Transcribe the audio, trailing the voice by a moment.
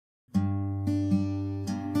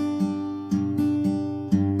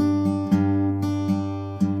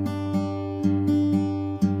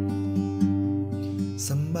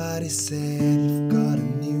Somebody said you've got a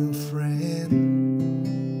new friend.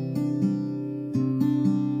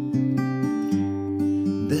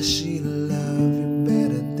 Does she love you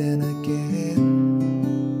better than again?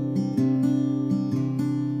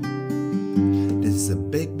 There's a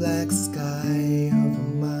big black sky over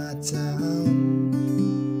my town.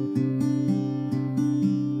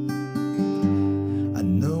 I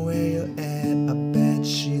know where you're at, I bet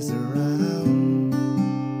she's around.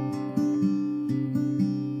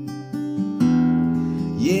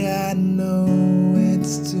 Yeah, I know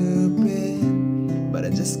it's stupid, but I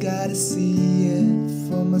just gotta see it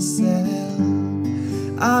for myself.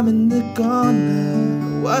 I'm in the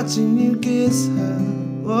corner, watching you kiss her.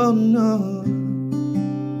 Oh no,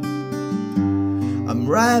 I'm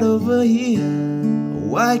right over here.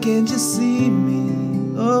 Why can't you see me?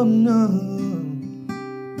 Oh no,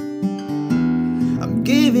 I'm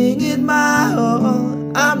giving it my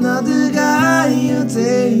all. I'm not the guy you're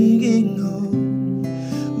taking home.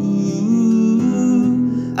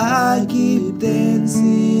 I keep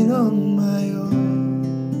dancing on my own.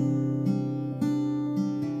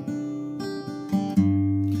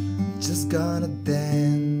 Just gonna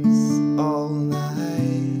dance all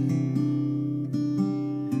night.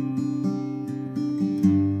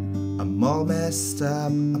 I'm all messed up,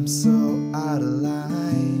 I'm so out of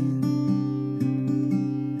line.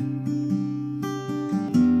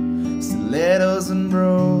 Stilettos and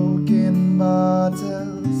broken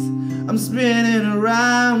bottles, I'm spinning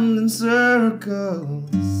around in circles.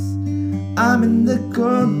 I'm in the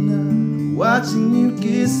corner, watching you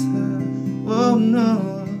kiss her. Oh no,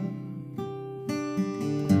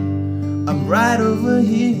 I'm right over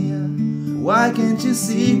here. Why can't you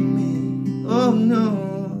see me? Oh no,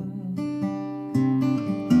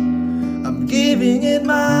 I'm giving it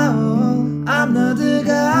my all. I'm not the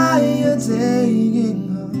guy you're taking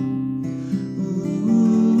home.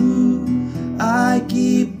 I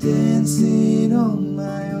keep dancing on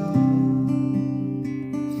my own.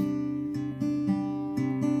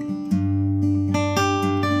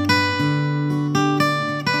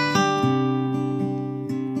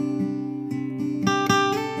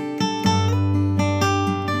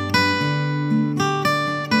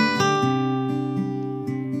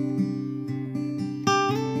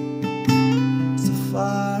 So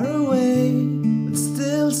far away, but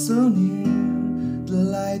still so near. The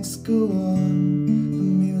lights go on, the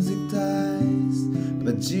music dies,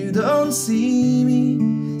 but you don't see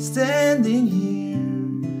me standing here.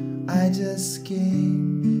 I just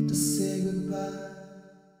came to say goodbye.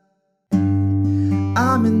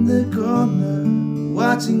 I'm in the corner,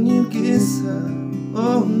 watching you kiss her.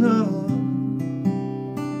 Oh no,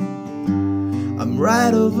 I'm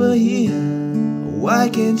right over here. Why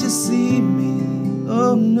can't you see me?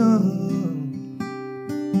 Oh no,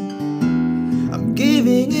 I'm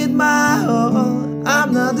giving it my all.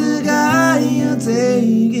 I'm not the guy you're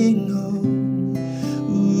taking home.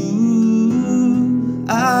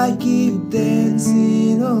 I keep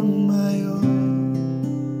dancing on my own.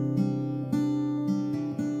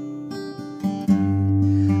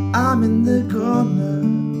 I'm in the corner,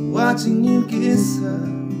 watching you kiss her.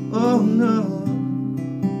 Oh no,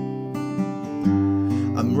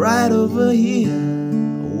 I'm right over here.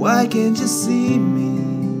 Why can't you see me?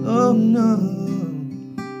 Oh no,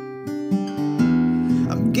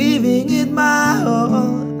 I'm giving it my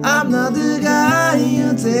all. I'm not the guy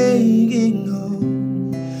you're taking